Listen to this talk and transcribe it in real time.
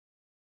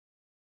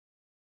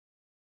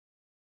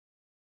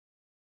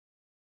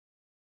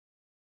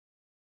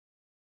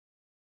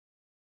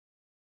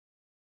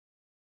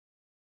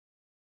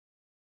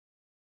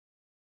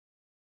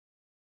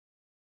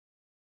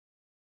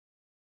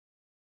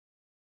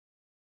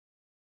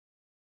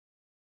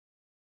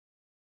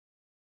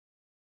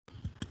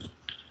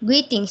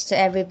Greetings to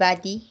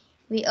everybody.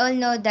 We all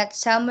know that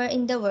somewhere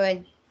in the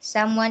world,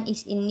 someone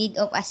is in need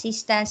of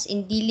assistance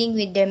in dealing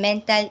with their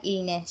mental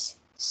illness.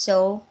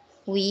 So,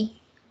 we,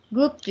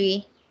 Group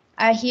 3,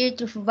 are here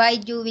to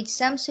provide you with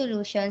some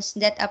solutions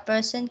that a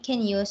person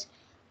can use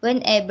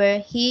whenever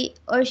he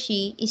or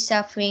she is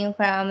suffering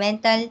from a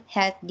mental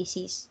health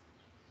disease.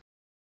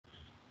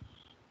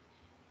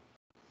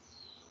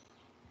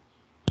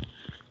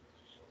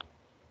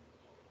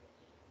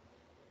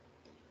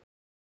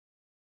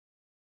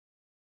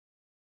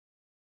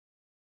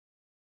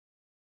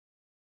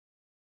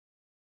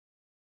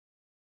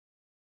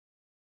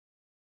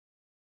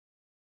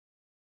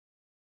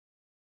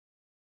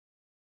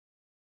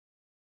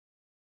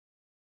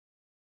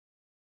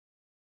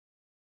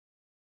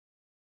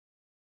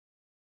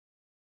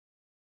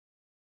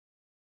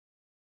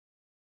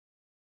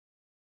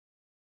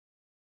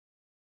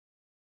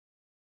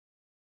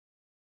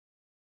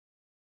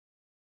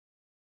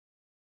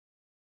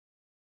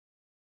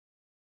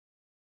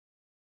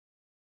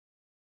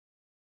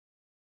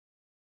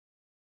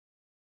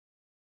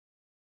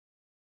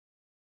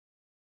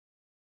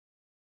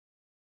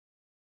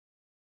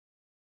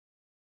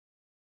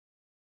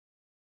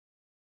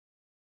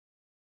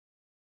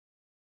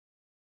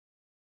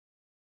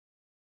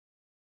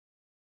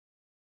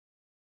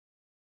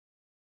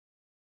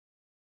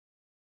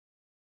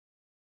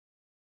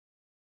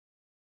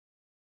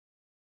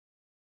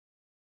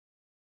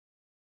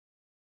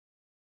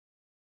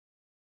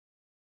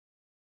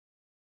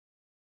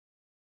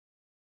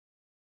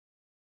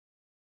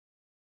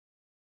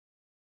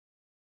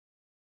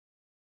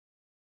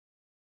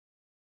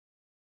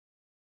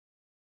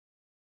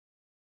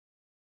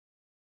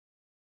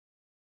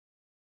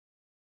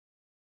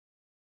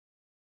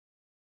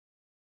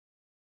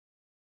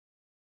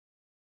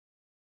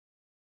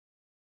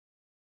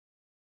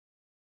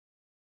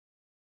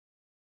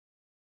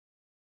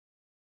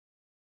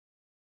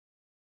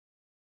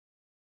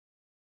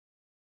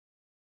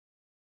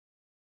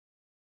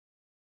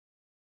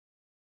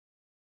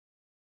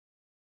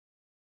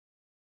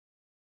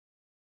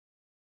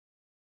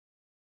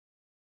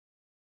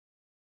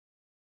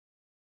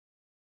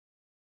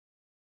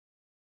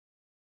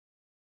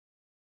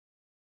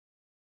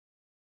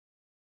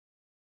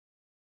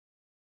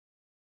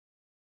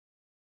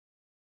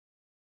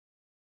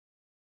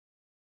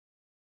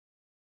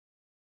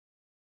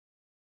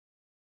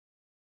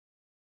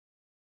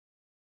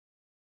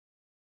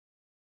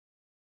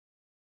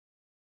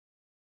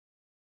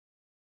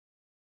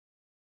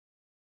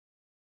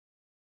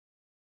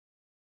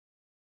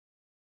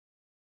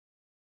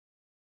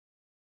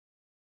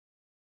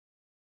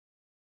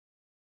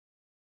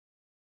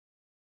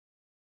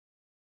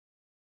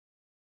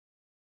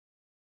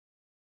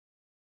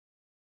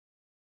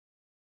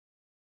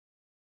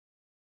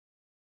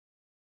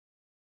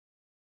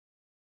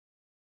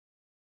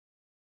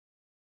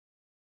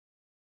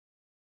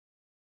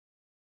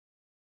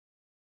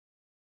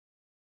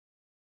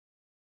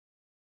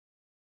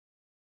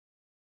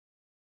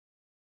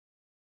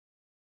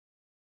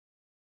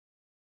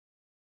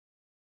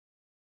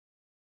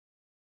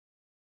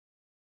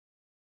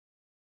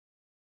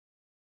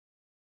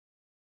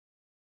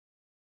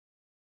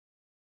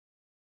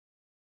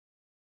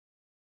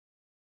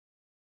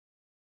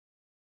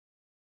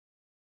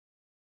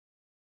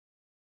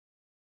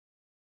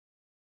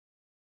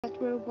 That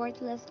we're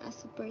worthless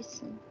as a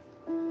person.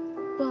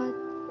 But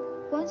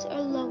once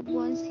our loved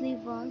ones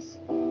leave us,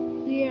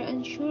 we are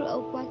unsure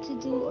of what to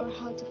do or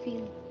how to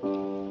feel.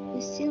 We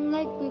seem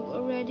like we've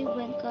already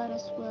went God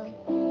as well.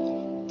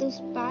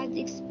 Those bad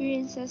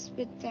experiences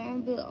with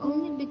them will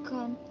only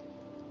become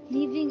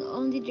leaving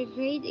only the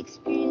great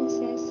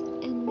experiences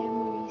and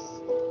memories.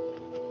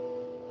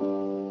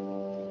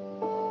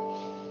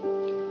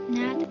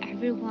 Not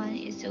everyone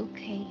is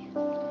okay.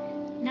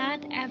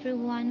 Not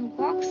everyone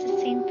walks the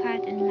same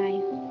path in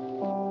life.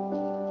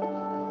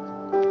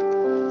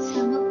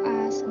 Some of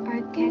us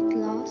are get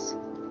lost,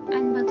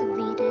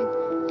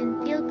 unmotivated,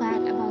 and feel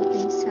bad about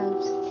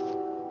themselves.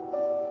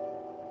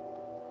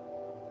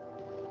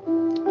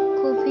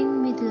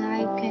 Coping with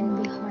life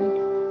can be hard.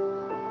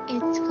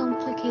 It's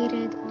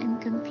complicated and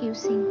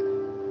confusing.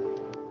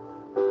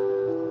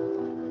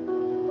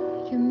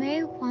 You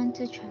may want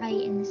to try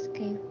and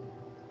escape.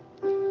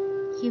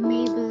 You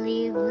may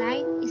believe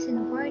life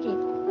isn't worth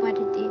it, but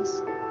it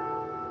is.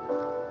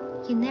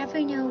 You never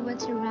know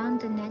what's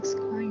around the next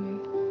corner.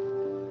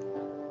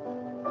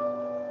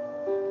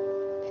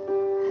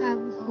 Have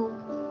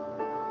hope.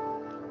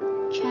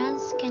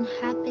 Chance can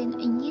happen,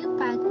 a new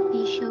path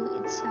may show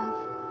itself.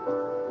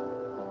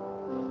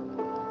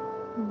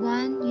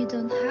 One you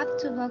don't have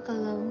to walk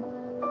alone.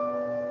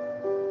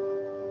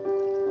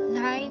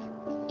 Life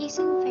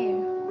isn't fair,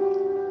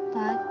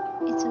 but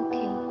it's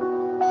okay.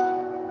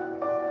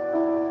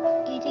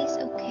 It is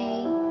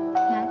okay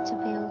not to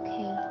be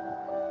okay.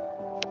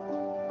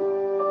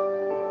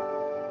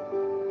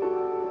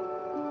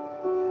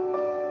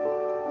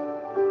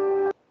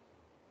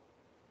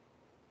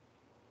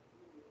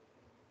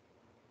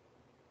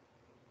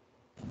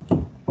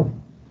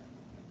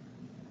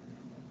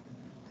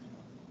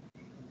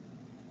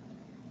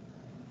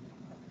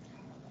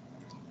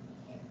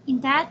 In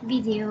that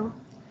video,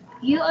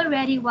 you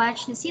already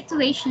watched the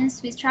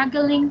situations we're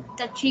struggling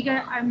that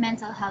trigger our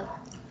mental health.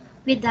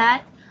 With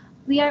that,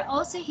 we are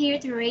also here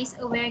to raise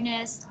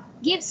awareness,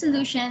 give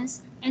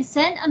solutions, and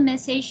send a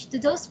message to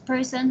those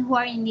persons who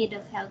are in need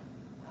of help.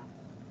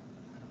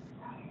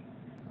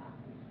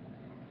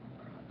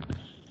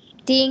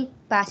 Think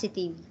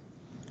positive.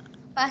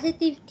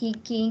 Positive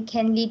thinking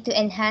can lead to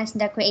enhance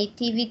the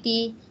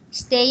creativity,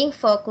 staying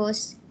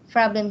focused,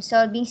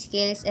 problem-solving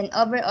skills, and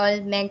overall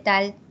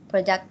mental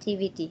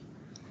productivity.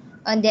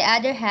 On the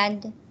other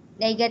hand,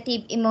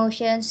 negative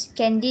emotions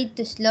can lead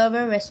to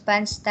slower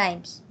response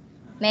times,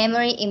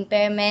 memory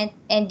impairment,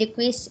 and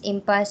decreased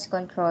impulse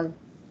control.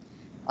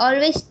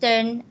 Always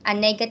turn a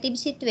negative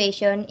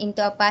situation into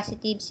a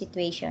positive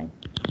situation.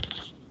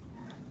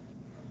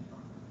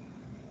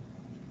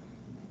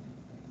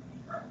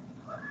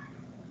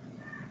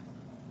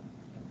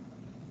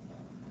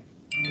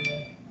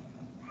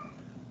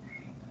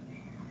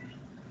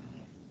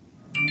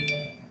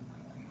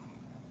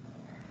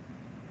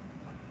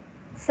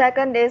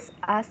 Second is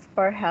ask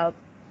for help.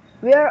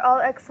 We are all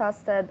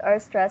exhausted or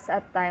stressed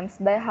at times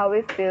by how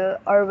we feel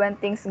or when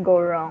things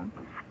go wrong.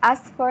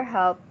 Ask for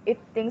help if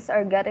things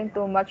are getting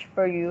too much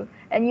for you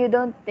and you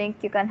don't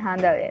think you can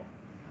handle it.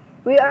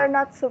 We are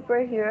not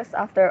superheroes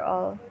after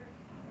all.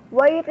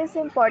 Why it is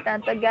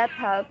important to get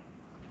help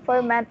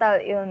for mental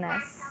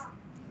illness.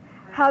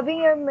 Having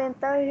your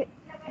mental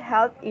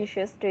health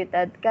issues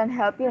treated can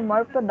help you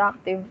more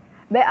productive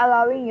by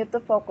allowing you to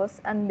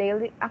focus on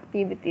daily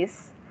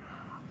activities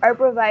or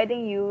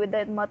providing you with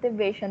the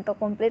motivation to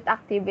complete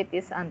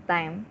activities on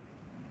time.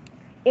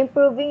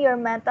 Improving your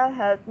mental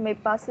health may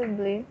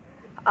possibly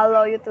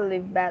allow you to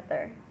live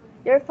better.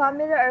 Your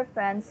family or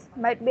friends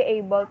might be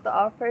able to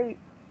offer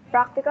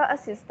practical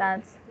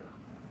assistance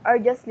or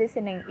just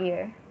listening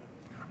ear,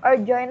 or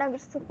join a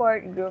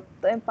support group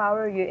to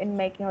empower you in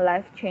making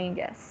life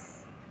changes.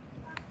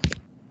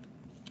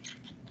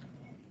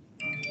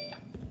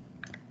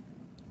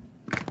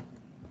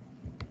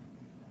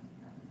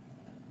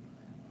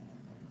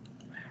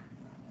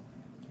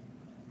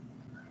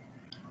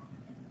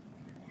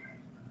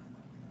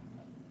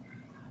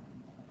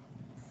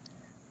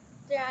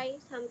 Try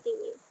something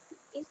new.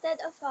 Instead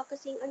of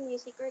focusing on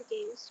music or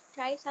games,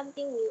 try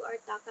something new or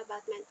talk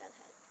about mental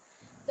health.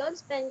 Don't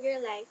spend your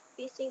life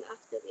pissing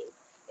off the wind.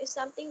 If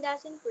something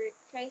doesn't work,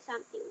 try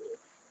something new.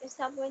 If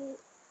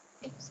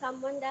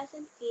someone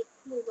doesn't fit,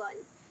 move on.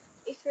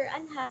 If you're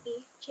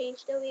unhappy,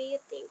 change the way you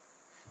think.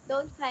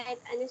 Don't fight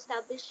an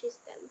established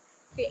system.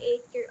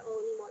 Create your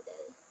own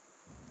model.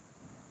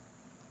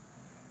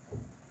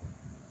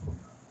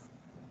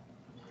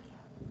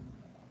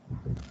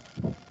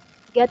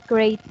 Get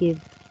creative.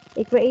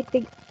 A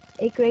creative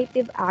a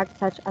creative act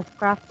such as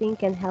crafting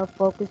can help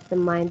focus the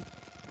mind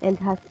and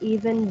has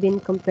even been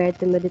compared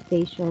to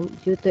meditation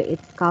due to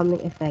its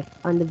calming effect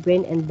on the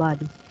brain and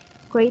body.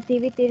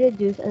 Creativity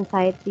reduces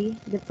anxiety,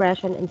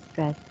 depression, and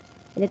stress,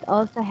 and it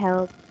also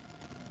helps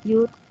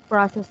you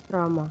process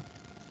trauma.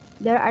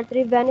 There are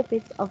three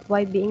benefits of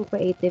why being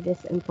creative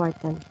is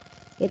important.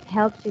 It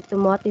helps you to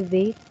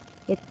motivate,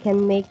 it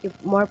can make you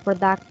more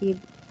productive,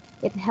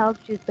 it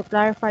helps you to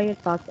clarify your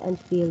thoughts and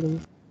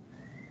feelings.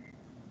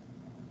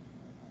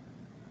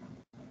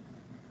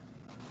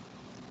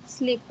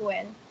 Sleep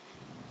well.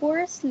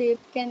 Poor sleep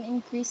can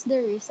increase the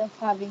risk of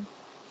having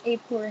a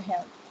poor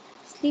health.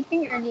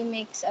 Sleeping early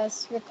makes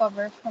us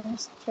recover from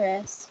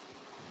stress,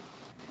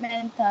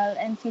 mental,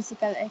 and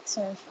physical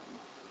exertion.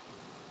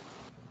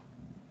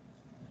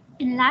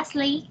 And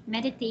lastly,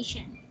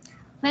 meditation.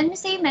 When we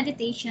say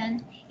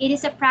meditation, it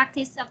is a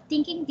practice of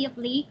thinking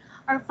deeply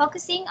or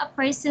focusing a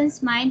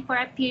person's mind for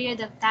a period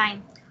of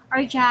time,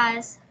 or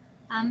just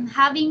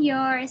having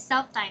your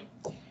self time.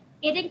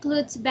 It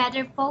includes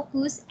better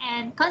focus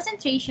and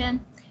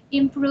concentration,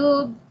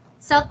 improved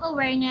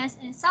self-awareness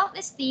and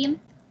self-esteem,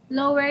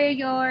 lower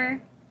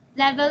your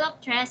level of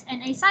stress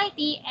and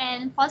anxiety,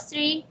 and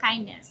fostering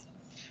kindness.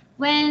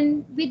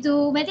 When we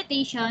do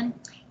meditation,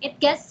 it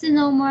gets to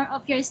know more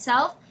of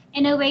yourself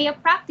and a way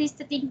of practice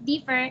to think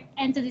deeper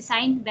and to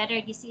design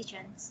better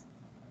decisions.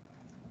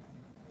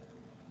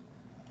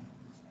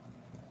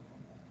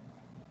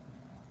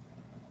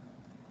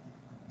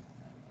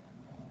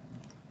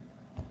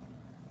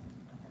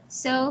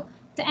 So,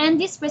 to end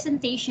these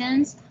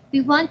presentations, we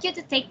want you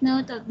to take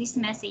note of this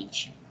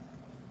message.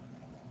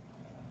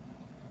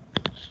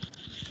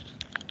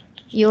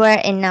 You are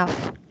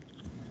enough.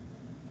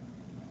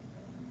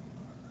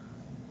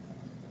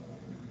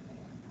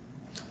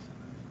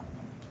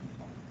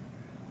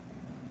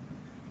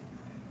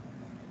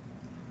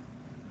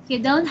 You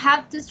don't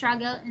have to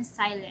struggle in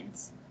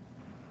silence.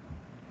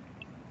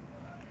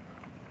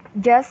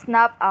 Just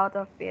snap out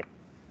of it.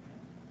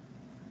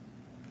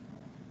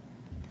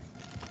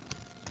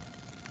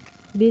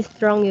 Be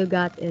strong, you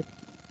got it.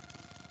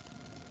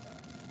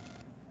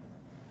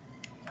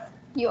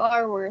 You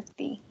are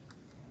worthy.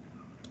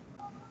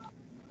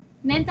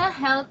 Mental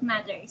health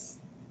matters.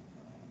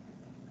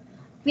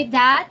 With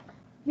that,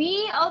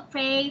 we all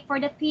pray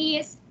for the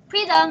peace,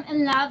 freedom,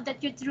 and love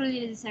that you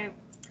truly deserve.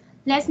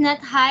 Let's not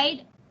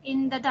hide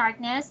in the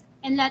darkness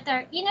and let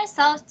our inner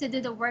selves to do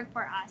the work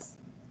for us.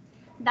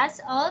 That's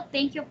all.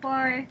 Thank you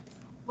for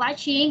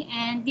watching,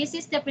 and this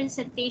is the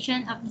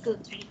presentation of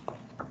Group 3.